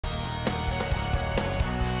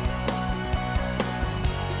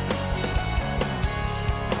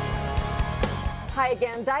Hi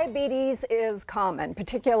again. Diabetes is common,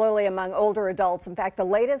 particularly among older adults. In fact, the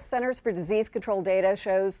latest Centers for Disease Control data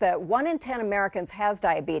shows that 1 in 10 Americans has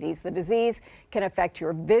diabetes. The disease can affect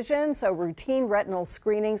your vision, so routine retinal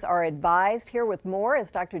screenings are advised. Here with more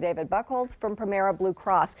is Dr. David Buchholz from Premera Blue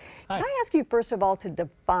Cross. Hi. Can I ask you first of all to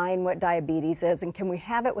define what diabetes is, and can we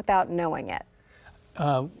have it without knowing it?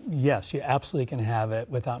 Yes, you absolutely can have it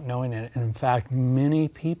without knowing it. And in fact, many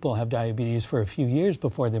people have diabetes for a few years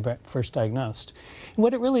before they're first diagnosed. And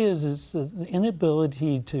what it really is the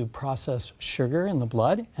inability to process sugar in the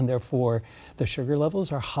blood, and therefore the sugar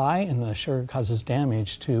levels are high, and the sugar causes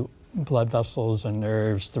damage to blood vessels and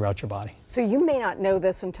nerves throughout your body. So you may not know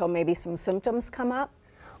this until maybe some symptoms come up?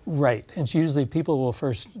 Right. It's usually people will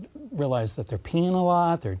first realize that they're peeing a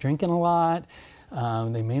lot, they're drinking a lot.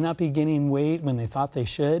 They may not be gaining weight when they thought they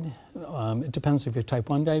should. It depends if you're type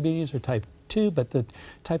 1 diabetes or type 2, but the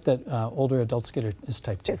type that older adults get is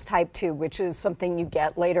type 2. It's type 2, which is something you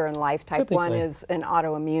get later in life. Type 1 is an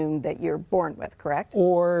autoimmune that you're born with, correct?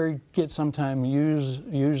 Or get sometime,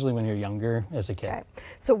 usually when you're younger as a kid. Okay.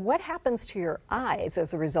 So what happens to your eyes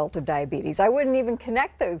as a result of diabetes? I wouldn't even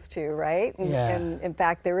connect those two, right? And in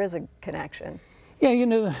fact, there is a connection. Yeah, you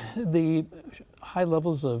know, the high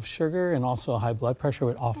levels of sugar and also high blood pressure,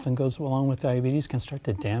 what often goes along with diabetes, can start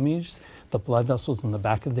to damage the blood vessels in the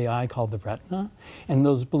back of the eye called the retina. And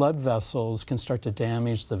those blood vessels can start to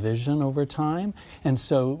damage the vision over time. And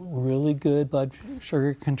so really good blood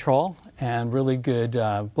sugar control and really good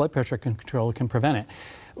blood pressure control can prevent it.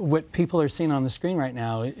 What people are seeing on the screen right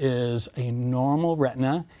now is a normal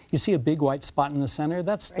retina. You see a big white spot in the center,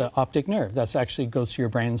 that's the optic nerve. That actually goes to your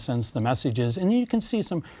brain and sends the messages. And you can see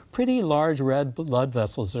some pretty large red blood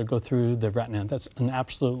vessels that go through the retina. That's an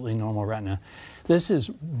absolutely normal retina. This is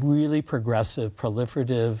really progressive,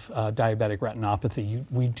 proliferative diabetic retinopathy.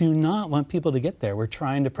 We do not want people to get there. We're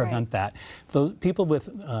trying to prevent that. Those people with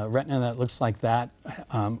retina that looks like that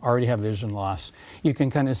already have vision loss. You can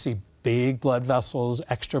kind of see big blood vessels,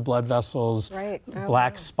 extra blood vessels,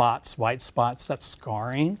 black spots, white spots. That's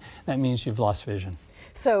scarring. That means you've lost vision.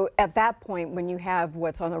 So at that point, when you have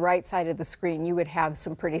what's on the right side of the screen, you would have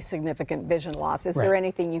some pretty significant vision loss. Is there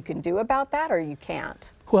anything you can do about that, or you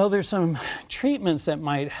can't? Well, there's some treatments that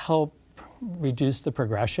might help reduce the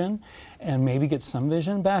progression and maybe get some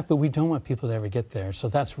vision back, but we don't want people to ever get there. So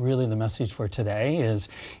that's really the message for today is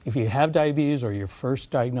if you have diabetes or you're first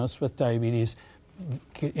diagnosed with diabetes,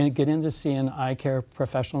 get in to see an eye care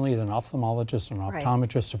professional, either an ophthalmologist or an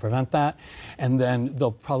optometrist to prevent that. And then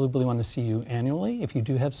they'll probably want to see you annually. If you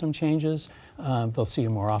do have some changes, they'll see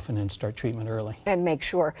you more often and start treatment early. And make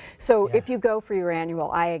sure. So if you go for your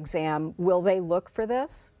annual eye exam, will they look for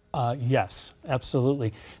this? Yes,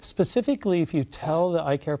 absolutely. Specifically, if you tell the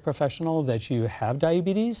eye care professional that you have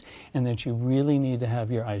diabetes and that you really need to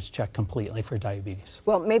have your eyes checked completely for diabetes.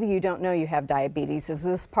 Well, maybe you don't know you have diabetes. Is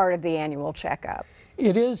this part of the annual checkup?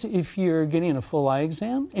 It is if you're getting a full eye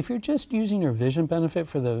exam. If you're just using your vision benefit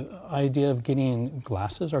for the idea of getting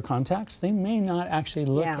glasses or contacts, they may not actually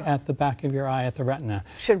look at the back of your eye at the retina.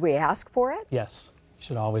 Should we ask for it? Yes, you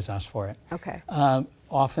should always ask for it. Okay.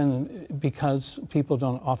 Often, because people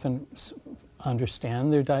don't often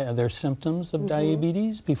understand their symptoms of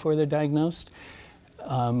diabetes before they're diagnosed,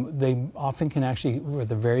 they often can actually, with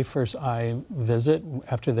the very first eye visit,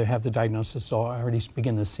 after they have the diagnosis, they'll already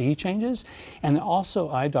begin to see changes. And also,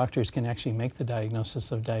 eye doctors can actually make the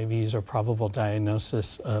diagnosis of diabetes or probable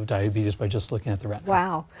diagnosis of diabetes by just looking at the retina.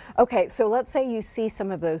 Wow. Okay, so let's say you see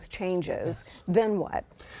some of those changes, then what?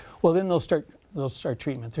 Well, then they'll start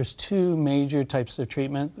treatment. There's two major types of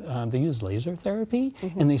treatment. They use laser therapy,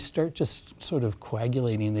 and they start just sort of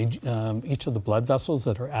coagulating each of the blood vessels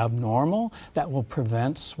that are abnormal. That will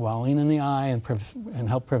prevent swelling in the eye and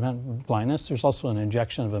help prevent blindness. There's also an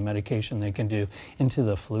injection of a medication they can do into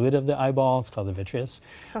the fluid of the eyeball. It's called the vitreous.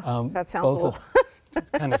 That sounds a little... It's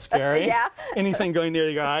kind of scary. Yeah. Anything going near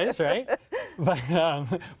your eyes, right? But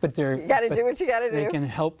they're... You got to do what you got to do. They can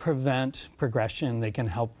help prevent progression. They can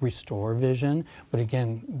help restore vision. But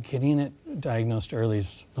again, getting it diagnosed early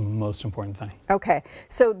is the most important thing. Okay.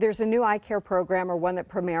 So there's a new eye care program, or one that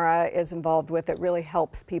Premera is involved with, that really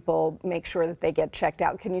helps people make sure that they get checked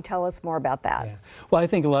out. Can you tell us more about that? Yeah. Well, I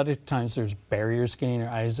think a lot of times there's barriers getting your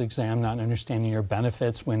eyes examined, not understanding your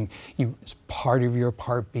benefits. When it's part of your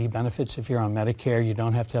Part B benefits, if you're on Medicare, you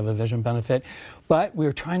don't have to have a vision benefit. But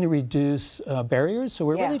we're trying to reduce barriers, so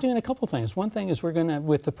we're really doing a couple things. One thing is we're going to,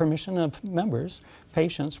 with the permission of members,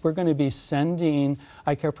 patients, we're going to be sending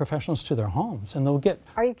eye care professionals to their homes, and they'll get.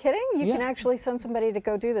 Are you kidding? You Yeah. can actually send somebody to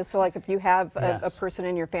go do this. So like if you have a Yes. person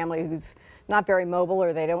in your family who's not very mobile,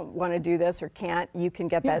 or they don't want to do this or can't, you can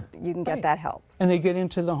get Yeah, that, you can get right. that help. And they get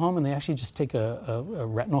into the home and they actually just take a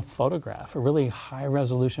retinal photograph, a really high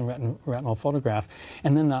resolution retinal photograph,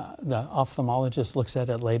 and then the ophthalmologist looks at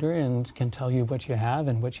it later and can tell you what you have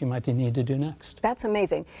and what you might need to do next. That's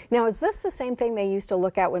amazing. Now, is this the same thing they used to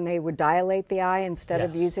look at when they would dilate the eye instead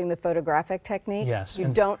of Yes. using the photographic technique? Yes. You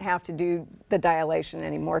And don't have to do the dilation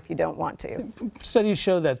anymore if you don't want to. studies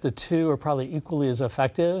show that the two are probably equally as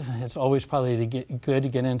effective. It's always probably good to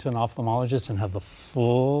get into an ophthalmologist and have the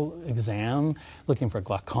full exam, looking for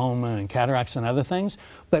glaucoma and cataracts and other things.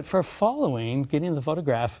 But for following, getting the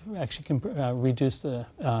photograph actually can reduce the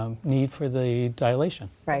need for the dilation.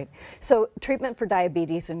 Right. So treatment for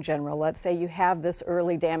diabetes in general, let's say you have this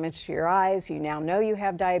early damage to your eyes, you now know you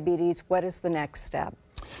have diabetes, what is the next step?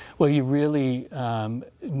 Well, you really,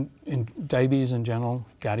 in diabetes in general,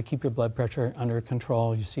 got to keep your blood pressure under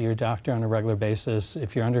control. You see your doctor on a regular basis.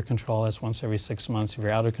 If you're under control, it's once every 6 months. If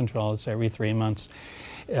you're out of control, it's every 3 months.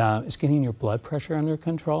 It's getting your blood pressure under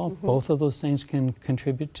control. Mm-hmm. Both of those things can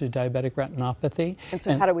contribute to diabetic retinopathy. And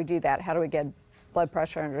so how do we do that? How do we get blood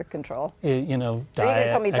pressure under control? You know, Are you going to diet,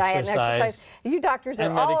 tell me diet and exercise? You doctors are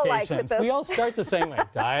and all alike with medications. this. We all start the same way.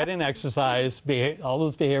 Diet and exercise, all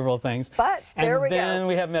those behavioral things. But there we go. And then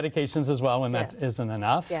we have medications as well when that isn't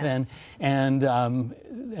enough. Yeah. And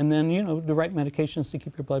then, you know, the right medications to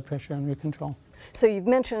keep your blood pressure under control. So you've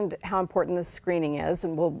mentioned how important this screening is,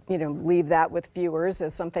 and we'll, you know, leave that with viewers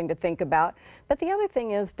as something to think about. But the other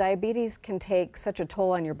thing is diabetes can take such a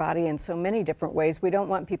toll on your body in so many different ways. We don't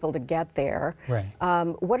want people to get there. Right.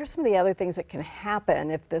 What are some of the other things that can happen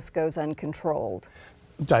if this goes uncontrolled?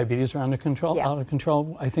 Diabetes are under control, Yeah. out of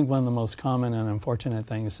control. I think one of the most common and unfortunate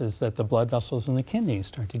things is that the blood vessels in the kidneys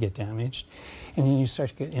start to get damaged, and then you start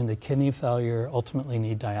to get into kidney failure, ultimately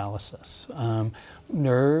need dialysis.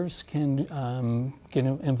 Nerves can get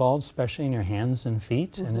involved, especially in your hands and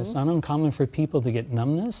feet, and it's not uncommon for people to get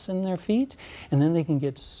numbness in their feet, and then they can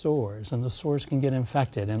get sores, and the sores can get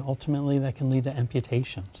infected, and ultimately that can lead to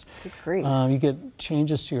amputations. Good grief. You get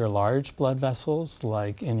changes to your large blood vessels,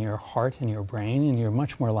 like in your heart and your brain, and you're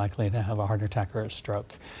much more likely to have a heart attack or a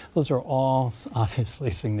stroke. Those are all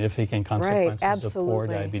obviously significant consequences of poor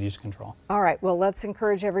absolutely. diabetes control. All right, well, let's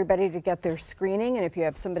encourage everybody to get their screening, and if you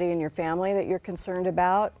have somebody in your family that you're concerned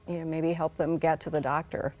about, you know, maybe help them get to the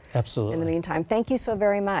doctor. Absolutely. In the meantime, thank you so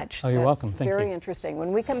very much. Oh, you're That's welcome. Thank you. very interesting.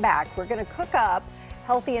 When we come back, we're going to cook up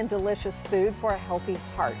healthy and delicious food for a healthy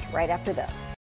heart right after this.